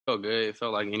felt good. It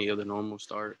felt like any other normal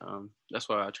start. That's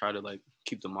why I try to like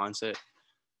keep the mindset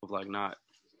of like not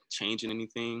changing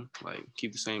anything. Like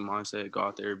keep the same mindset, go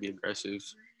out there, be aggressive.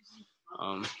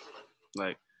 Um,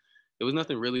 like it was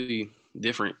nothing really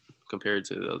different compared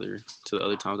to the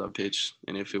other times I pitched.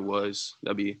 And if it was,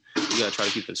 you gotta try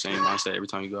to keep the same mindset every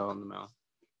time you go out on the mound.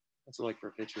 What's it like for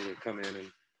a pitcher to come in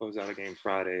and close out a game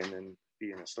Friday and then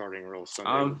be in a starting role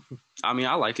Sunday? I mean,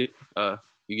 I like it.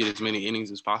 You get as many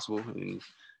innings as possible, and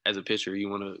as a pitcher, you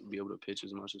want to be able to pitch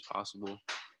as much as possible.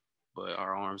 But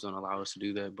our arms don't allow us to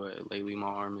do that. But lately, my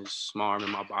arm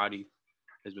and my body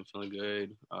has been feeling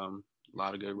good. A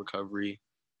lot of good recovery,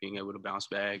 being able to bounce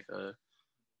back.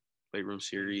 Weight room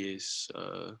series,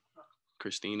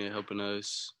 Christina helping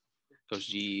us, Coach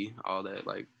G, all that.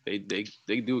 Like they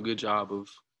do a good job of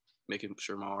making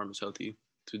sure my arm is healthy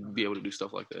to be able to do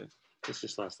stuff like that.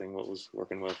 Just last thing, what was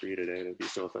working well for you today to be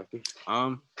so effective?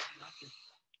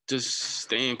 Just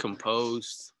staying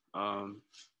composed.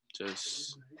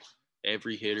 Just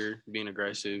every hitter being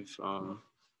aggressive.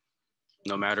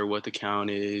 No matter what the count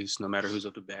is, no matter who's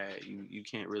up the bat, you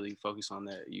can't really focus on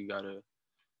that. You gotta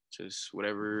just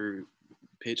whatever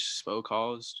pitch Spo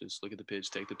calls, just look at the pitch,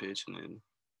 take the pitch, and then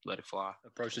let it fly.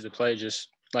 Approach to the plate, just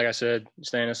like I said,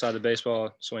 staying inside the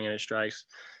baseball, swinging at strikes,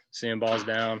 seeing balls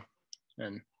down,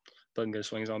 and putting good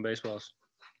swings on baseballs.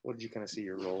 What did you kind of see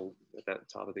your role at that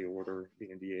top of the order,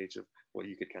 being DH, of what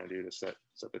you could kind of do to set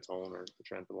the tone or the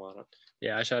trend for the lineup?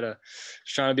 Yeah, I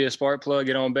trying to be a spark plug,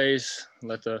 get on base,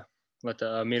 let the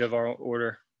meat of our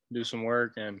order do some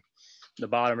work, and the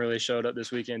bottom really showed up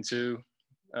this weekend too.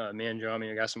 Me and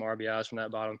Jeremy got some RBIs from that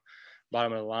bottom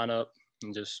of the lineup,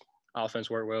 and just offense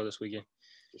worked well this weekend.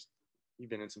 You've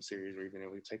been in some series where you've been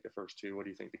able to take the first two. What do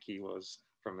you think the key was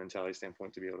from a mentality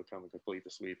standpoint to be able to come and complete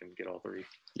the sweep and get all three?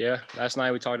 Yeah, last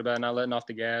night we talked about not letting off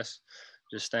the gas,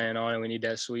 just staying on it. We need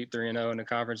that sweep 3-0 in the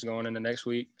conference going into next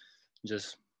week,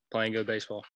 just playing good baseball.